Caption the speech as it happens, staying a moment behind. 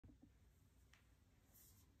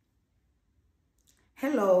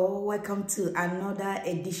Hello, welcome to another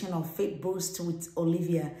edition of Faith Boost with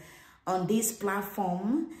Olivia. On this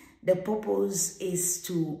platform, the purpose is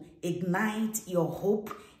to ignite your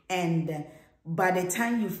hope, and by the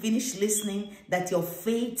time you finish listening, that your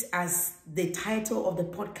faith, as the title of the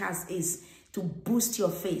podcast is, to boost your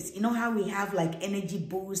faith. You know how we have like energy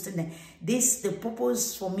boost, and the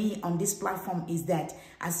purpose for me on this platform is that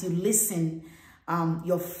as you listen,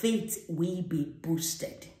 your faith will be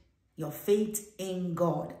boosted. Your faith in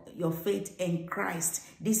God, your faith in Christ.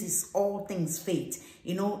 This is all things faith.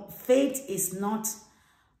 You know, faith is not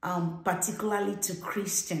particularly to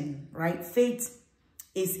Christian, right? Faith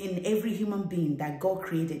is in every human being that God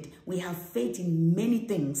created. We have faith in many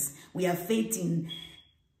things. We have faith in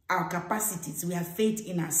our capacities. We have faith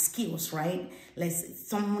in our skills, right? Like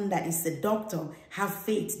someone that is a doctor have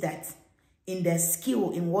faith that in their skill,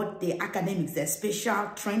 in what the academics, their special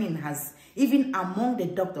training has. Even among the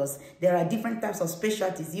doctors, there are different types of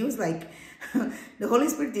specialties. Use like the Holy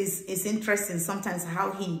Spirit is interesting sometimes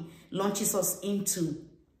how he launches us into,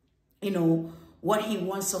 you know, what he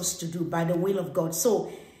wants us to do by the will of God. So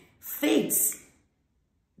faith,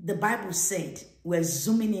 the Bible said, we're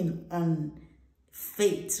zooming in on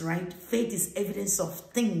faith, right? Faith is evidence of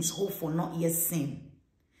things hoped for, not yet seen.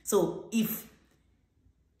 So if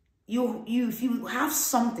you have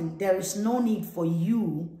something, there is no need for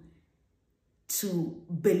you to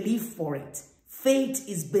believe for it. Faith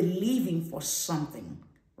is believing for something,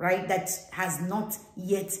 right? That has not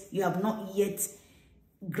yet, you have not yet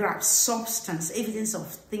grasped substance, evidence of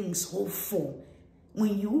things hoped for.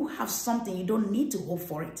 When you have something, you don't need to hope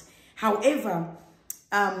for it. However,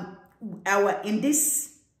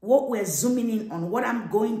 what we're zooming in on, what I'm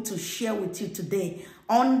going to share with you today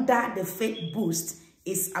under the Faith Boost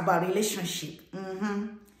is about relationship.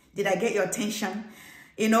 Did I get your attention?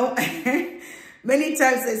 You know, many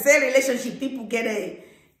times they say relationship, people get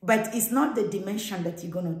but it's not the dimension that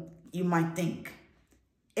you might think.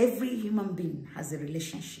 Every human being has a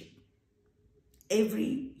relationship.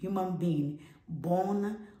 Every human being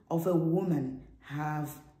born of a woman have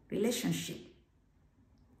relationship.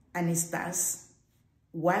 And it starts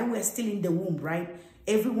while we're still in the womb, right?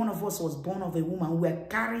 Every one of us was born of a woman. We're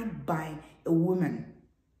carried by a woman.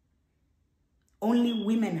 Only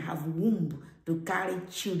women have womb to carry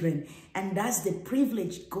children, and that's the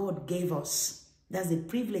privilege God gave us. That's the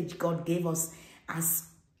privilege God gave us as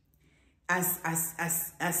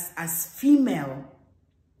female,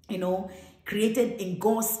 you know, created in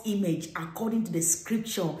God's image according to the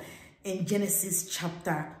scripture in Genesis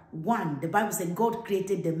chapter 1. The Bible said God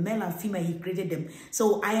created the male and female, he created them.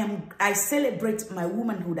 So I celebrate my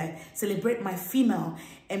womanhood, I celebrate my female,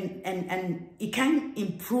 and it can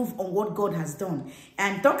improve on what God has done.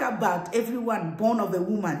 And talk about everyone born of a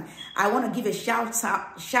woman. I want to give a shout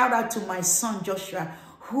out to my son Joshua,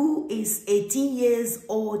 who is 18 years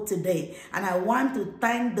old today. And I want to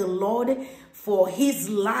thank the Lord for his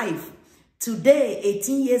life. Today,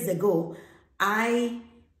 18 years ago, I,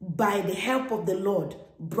 by the help of the Lord,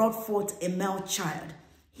 brought forth a male child.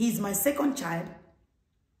 He's my second child,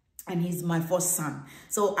 and he's my first son.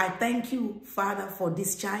 So I thank you, Father, for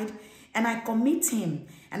this child, and I commit him,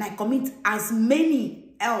 and I commit as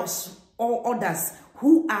many else or others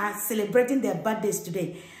who are celebrating their birthdays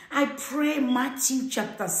today. I pray Matthew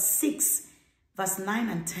chapter 6, verse 9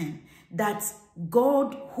 and 10, that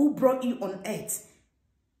God who brought you on earth,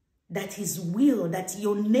 that his will, that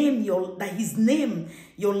your name, that his name,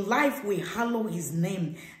 your life will hallow his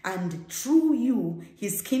name, and through you,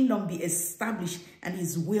 his kingdom be established and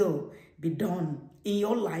his will be done in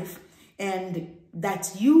your life, and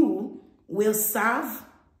that you will serve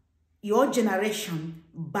your generation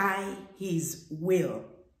by his will,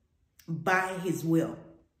 by his will,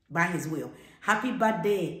 by his will. Happy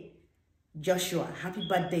birthday, Joshua. Happy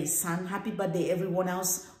birthday, son. Happy birthday, everyone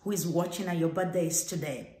else who is watching, and your birthday is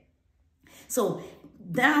today. So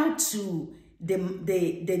now to the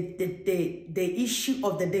issue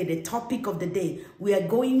of the day, the topic of the day. We are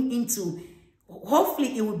going into,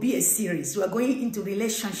 hopefully it will be a series. We are going into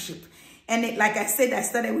relationship. And like I said, I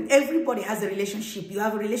started with everybody has a relationship. You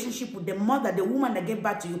have a relationship with the mother, the woman that gave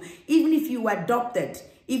birth to you. Even if you were adopted,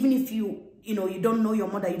 even if you don't know your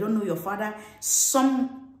mother, you don't know your father,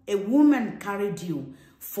 a woman carried you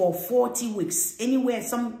for 40 weeks. Anywhere,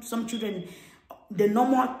 some children, the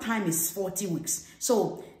normal time is 40 weeks.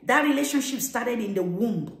 So that relationship started in the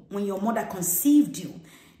womb when your mother conceived you.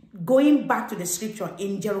 Going back to the scripture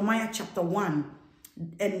in Jeremiah chapter 1,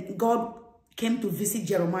 and God came to visit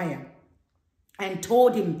Jeremiah and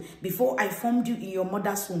told him, before I formed you in your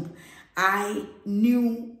mother's womb, I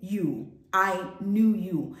knew you. I knew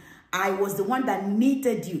you. I was the one that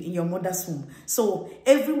knitted you in your mother's womb. So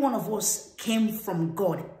every one of us came from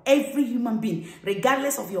God. Every human being,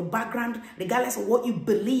 regardless of your background, regardless of what you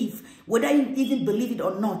believe, whether you even believe it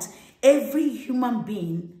or not, every human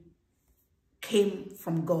being came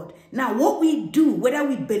from God. Now, what we do, whether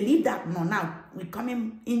we believe that or not, now we're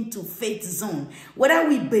coming into faith zone, whether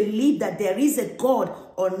we believe that there is a God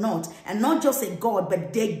or not, and not just a God,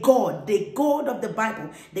 but the God of the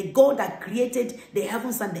Bible, the God that created the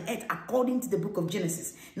heavens and the earth according to the book of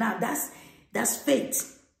Genesis. Now, that's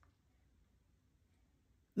faith.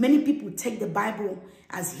 Many people take the Bible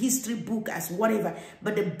as history book, as whatever,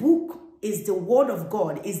 but the book is the word of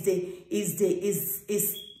God, is the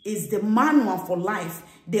manual for life.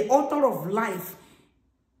 The author of life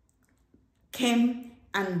came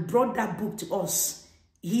and brought that book to us.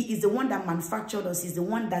 He is the one that manufactured us. He's the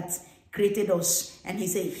one that created us. And he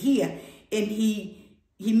said here, and he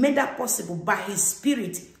made that possible by his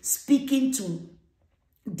spirit speaking to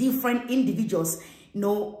different individuals. You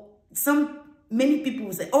know, many people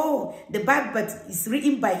will say, oh, the Bible, but it's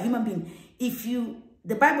written by a human being.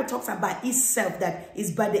 The Bible talks about itself that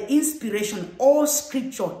is by the inspiration, all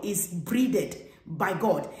scripture is breathed by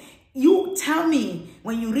God. You tell me,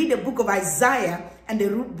 when you read the book of Isaiah and the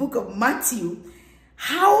book of Matthew,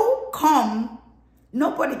 how come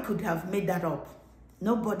nobody could have made that up?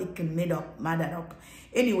 Nobody can made that up.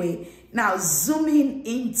 Anyway, now zooming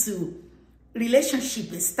into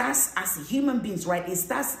relationship, it starts as human beings, right? It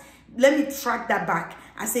starts, let me track that back.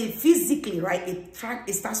 I say physically, right?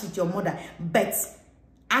 It starts with your mother, but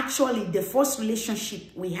actually, the first relationship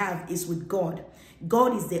we have is with God.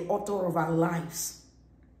 God is the author of our lives.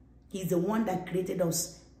 He's the one that created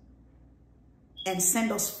us and sent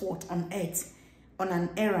us forth on earth on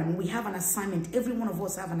an errand. We have an assignment. Every one of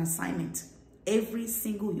us have an assignment. Every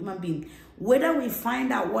single human being. Whether we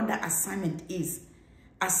find out what that assignment is.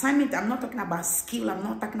 Assignment, I'm not talking about skill.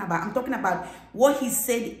 I'm talking about what he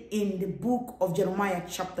said in the book of Jeremiah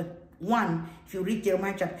chapter 1, if you read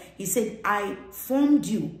Jeremiah chapter, he said, I formed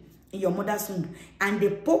you in your mother's womb. And the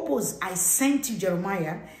purpose I sent you,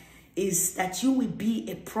 Jeremiah, is that you will be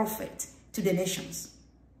a prophet to the nations.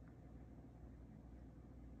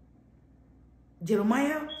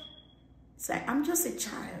 Jeremiah said, I'm just a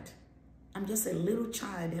child. I'm just a little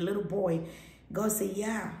child, a little boy. God said,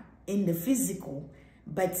 yeah, in the physical,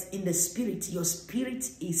 but in the spirit, your spirit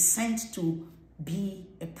is sent to be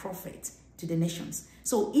a prophet to the nations.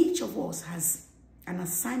 So each of us has an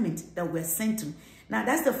assignment that we're sent to. Now,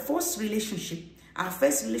 that's the first relationship. Our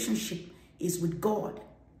first relationship is with God,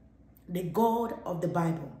 the God of the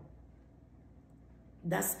Bible.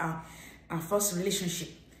 That's our first relationship.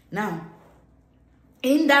 Now,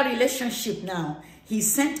 in that relationship now, he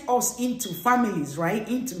sent us into families, right?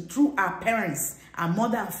 Through our parents, our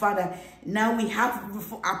mother and father. Now we have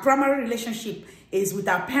our primary relationship is with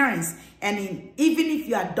our parents. And even if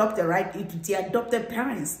you are adopted, right, it's the adopted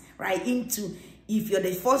parents, right, if you're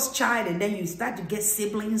the first child and then you start to get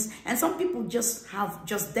siblings. And some people just have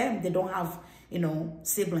just them. They don't have, you know,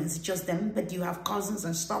 siblings, just them, but you have cousins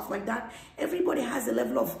and stuff like that. Everybody has a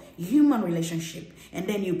level of human relationship. And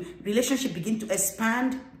then relationship begin to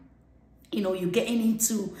expand. You know, you're getting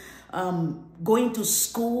into going to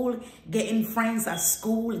school, getting friends at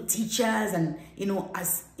school, teachers, and, you know,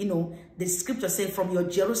 as, you know, the scripture says, from your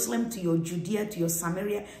Jerusalem to your Judea to your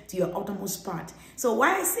Samaria to your outermost part. So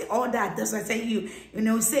why I say all that, that's why I say you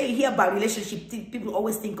know, say here about relationship, people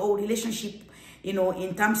always think, oh, relationship, you know,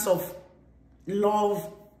 in terms of love,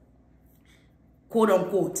 quote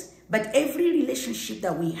unquote. But every relationship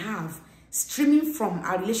that we have, streaming from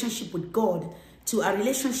our relationship with God to our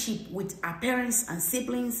relationship with our parents and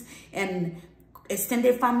siblings and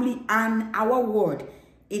extended family and our word,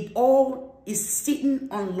 it all is sitting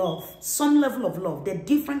on love, some level of love. There are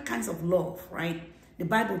different kinds of love, right? The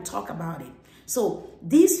Bible talk about it. So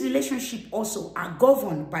these relationships also are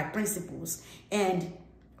governed by principles. And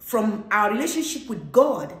from our relationship with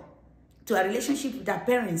God to our relationship with our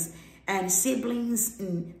parents and siblings,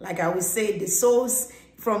 and like I would say, the souls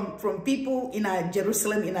from people in our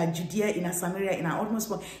Jerusalem, in our Judea, in our Samaria, in our utmost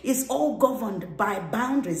part, it's all governed by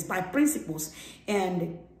boundaries, by principles.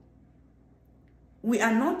 And we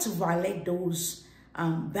are not to violate those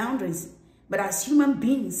boundaries. But as human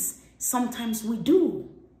beings, sometimes we do.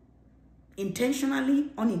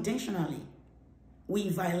 Intentionally, unintentionally, we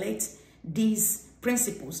violate these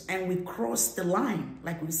principles and we cross the line.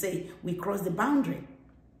 Like we say, we cross the boundary.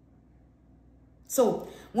 So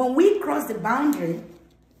when we cross the boundary,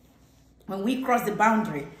 right? When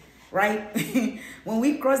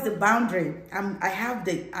we cross the boundary, I have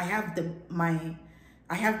my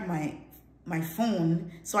my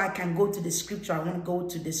phone so I can go to the scripture. I want to go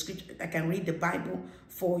to the scripture. I can read the Bible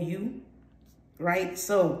for you, right?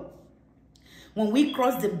 So when we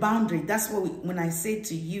cross the boundary, that's what when I say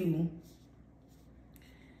to you,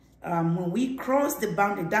 when we cross the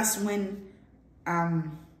boundary, that's when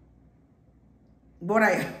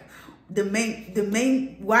the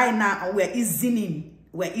main why now we're easing.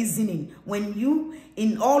 When you,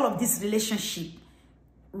 in all of this relationship,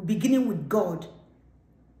 beginning with God,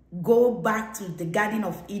 go back to the Garden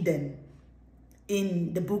of Eden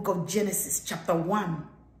in the book of Genesis chapter 1.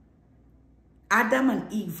 Adam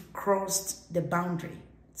and Eve crossed the boundary.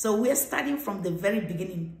 So we're starting from the very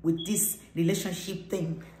beginning with this relationship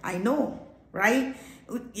thing. I know, right?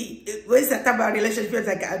 When you talk about relationships,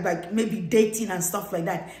 like maybe dating and stuff like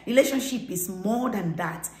that, relationship is more than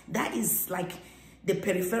that. That is like the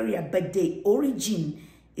peripheral, but the origin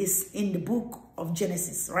is in the book of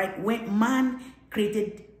Genesis, right? When man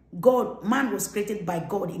was created by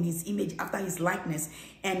God in his image after his likeness.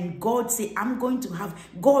 And God said,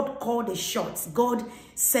 God called the shots. God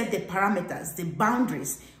set the parameters, the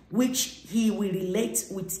boundaries, which he will relate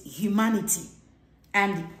with humanity.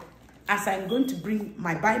 And as I'm going to bring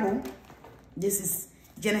my Bible, this is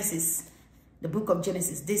Genesis, the book of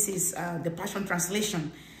Genesis. This is the Passion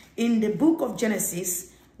Translation. In the book of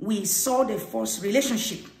Genesis, we saw the first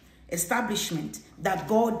relationship establishment that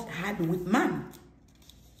God had with man.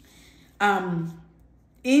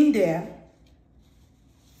 In there,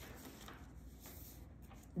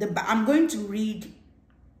 I'm going to read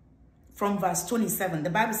from verse 27. The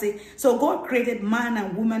Bible says, so God created man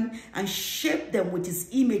and woman and shaped them with his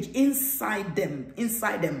image inside them.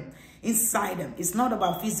 It's not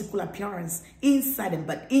about physical appearance inside them,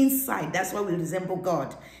 but inside. That's why we resemble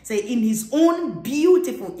God. Say, in his own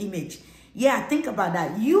beautiful image. Yeah, think about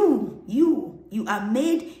that. You are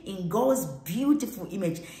made in God's beautiful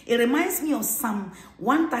image. It reminds me of Psalm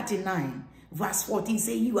 139, verse 14.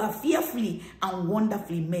 Say, you are fearfully and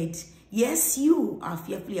wonderfully made. Yes, you are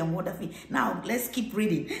fearfully and wonderfully. Now, let's keep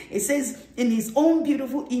reading. It says, in his own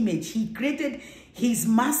beautiful image, he created his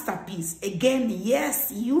masterpiece. Again,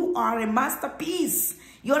 yes, you are a masterpiece.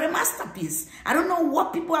 You're a masterpiece. I don't know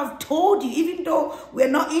what people have told you, even though we're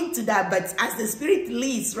not into that, but as the Spirit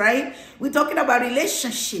leads, right? We're talking about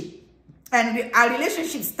relationship. And our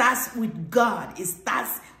relationship starts with God. It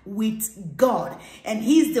starts with God. And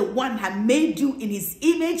he's the one who made you in his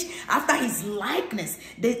image after his likeness.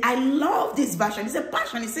 I love this version. It's a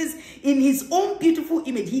passion. It says, in his own beautiful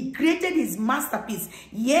image, he created his masterpiece.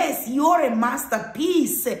 Yes, you're a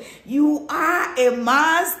masterpiece. You are a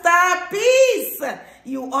masterpiece.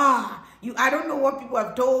 You are. I don't know what people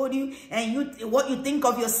have told you and what you think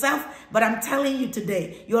of yourself, but I'm telling you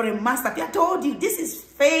today, you're a masterpiece. I told you, this is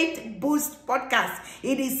Faith Boost Podcast.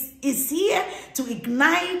 It's here to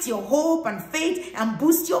ignite your hope and faith and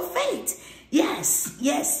boost your faith. Yes,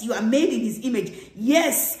 you are made in his image.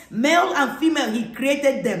 Yes, male and female, he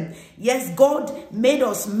created them. Yes, God made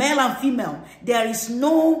us male and female. There is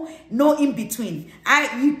no in between.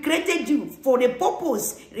 He created you for the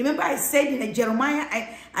purpose. Remember I said in Jeremiah,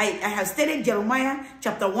 I have stated Jeremiah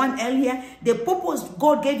chapter 1 earlier, the purpose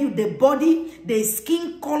God gave you, the body, the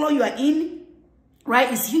skin color you are in,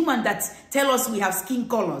 right? It's human that tell us we have skin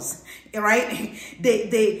colors, right?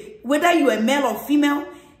 Whether you are male or female,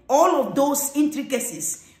 all of those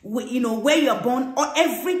intricacies, where you are born, or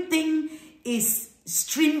everything is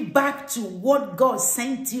streamed back to what God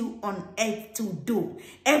sent you on earth to do.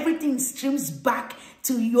 Everything streams back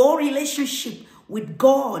to your relationship with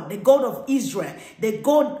God, the God of Israel, the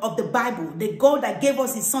God of the Bible, the God that gave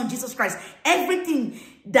us his son, Jesus Christ. Everything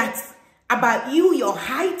that's about you, your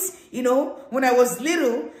height, when I was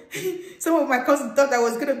little, some of my cousins thought I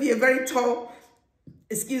was going to be a very tall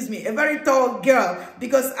girl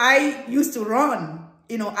because I used to run.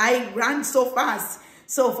 I ran so fast.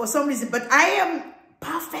 So for some reason, but I am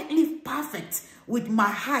perfectly perfect with my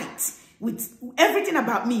height, with everything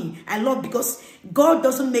about me. I love, because God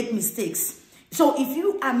doesn't make mistakes. So if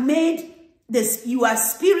you are made this, you are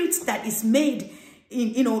spirit that is made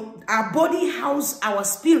in, our body house our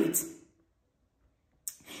spirit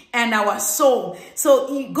and our soul.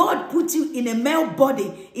 So God put you in a male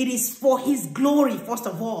body. It is for his glory, first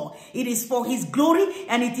of all. It is for his glory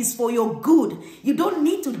and it is for your good. You don't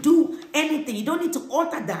need to do anything. You don't need to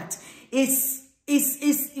alter that. It's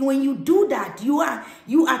when you do that, you are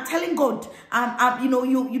telling God,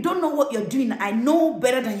 you don't know what you're doing. I know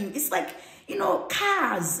better than you. It's like,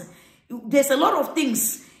 cars. There's a lot of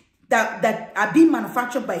things that are being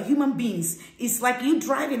manufactured by human beings. It's like you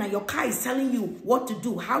driving and your car is telling you what to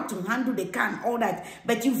do, how to handle the car and all that.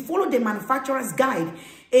 But you follow the manufacturer's guide.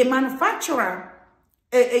 A manufacturer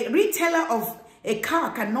A retailer of a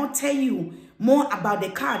car cannot tell you more about the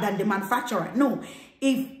car than the manufacturer. No.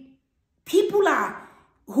 If people are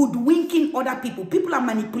hoodwinking other people, people are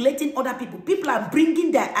manipulating other people, people are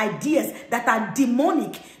bringing their ideas that are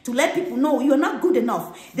demonic to let people know you're not good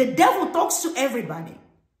enough. The devil talks to everybody.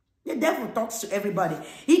 The devil talks to everybody.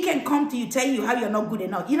 He can come to you, tell you how you're not good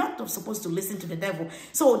enough. You're not supposed to listen to the devil.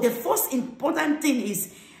 So the first important thing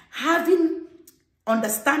is having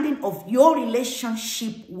understanding of your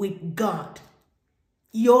relationship with God.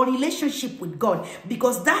 Your relationship with God.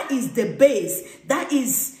 Because that is the base. That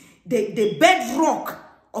is the bedrock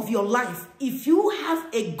of your life. If you have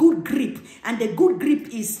a good grip, and the good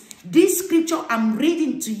grip is this scripture I'm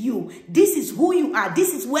reading to you, this is who you are,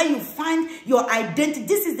 this is where you find your identity.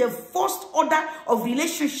 This is the first order of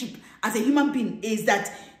relationship as a human being, is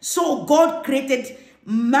that so God created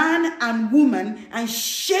man and woman and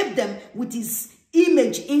shaped them with his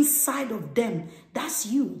image inside of them. That's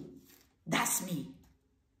you. That's me.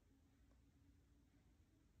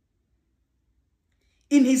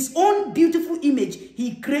 In his own beautiful image,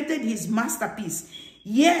 he created his masterpiece.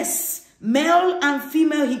 Yes, male and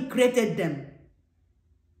female, he created them.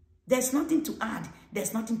 There's nothing to add.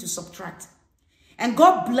 There's nothing to subtract. And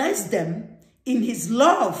God blessed them in his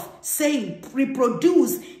love, saying,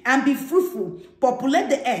 reproduce and be fruitful, populate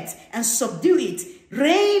the earth and subdue it,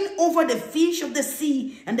 reign over the fish of the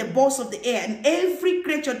sea and the birds of the air and every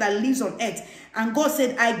creature that lives on earth. And God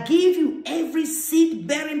said, I give you every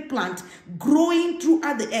seed-bearing plant growing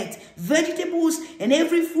throughout the earth, vegetables and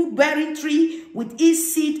every fruit-bearing tree with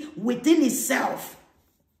its seed within itself.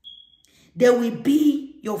 They will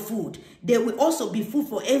be your food. There will also be food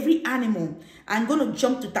for every animal. I'm going to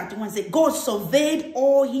jump to 31 and say, God surveyed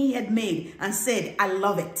all he had made and said, I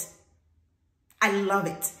love it. I love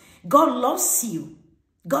it. God loves you.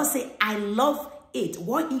 God said, I love it.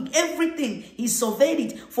 Everything, he surveyed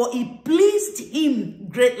it, for it pleased him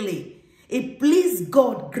greatly. It pleased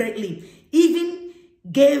God greatly. Even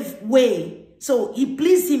gave way. So it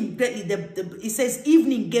pleased him greatly. It says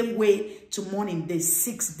evening gave way to morning, the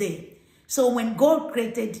sixth day. So when God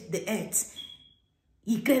created the earth,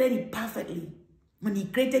 he created it perfectly. When he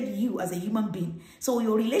created you as a human being. So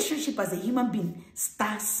your relationship as a human being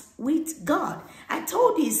starts with God. I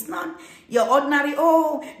told you it's not your ordinary,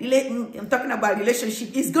 I'm talking about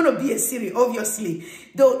relationship. It's going to be a series, obviously.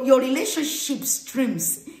 Though your relationship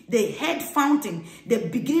streams, the head fountain, the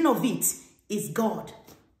beginning of it is God.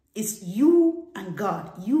 It's you and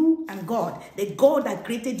God. You and God. The God that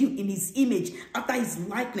created you in his image, after his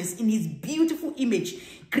likeness, in his beautiful image,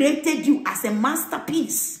 created you as a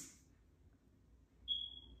masterpiece.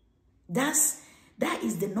 That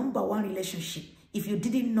is the number one relationship. If you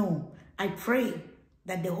didn't know, I pray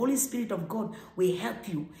that the Holy Spirit of God will help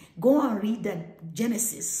you. Go and read that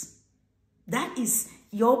Genesis. That is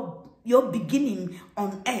your beginning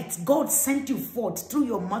on earth. God sent you forth through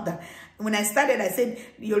your mother. When I started, I said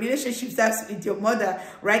your relationship starts with your mother,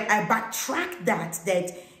 right? I backtracked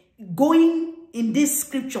that going in this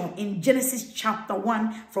scripture in Genesis chapter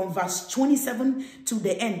 1 from verse 27 to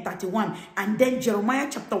the end, 31. And then Jeremiah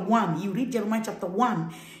chapter 1, you read Jeremiah chapter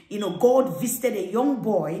 1, God visited a young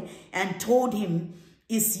boy and told him,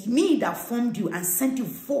 it's me that formed you and sent you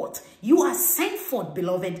forth. You are sent forth,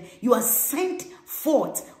 beloved. You are sent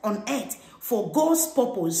forth on earth for God's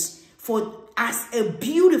purpose, for as a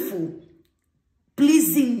beautiful,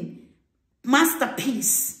 pleasing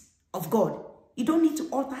masterpiece of God. You don't need to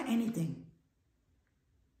alter anything.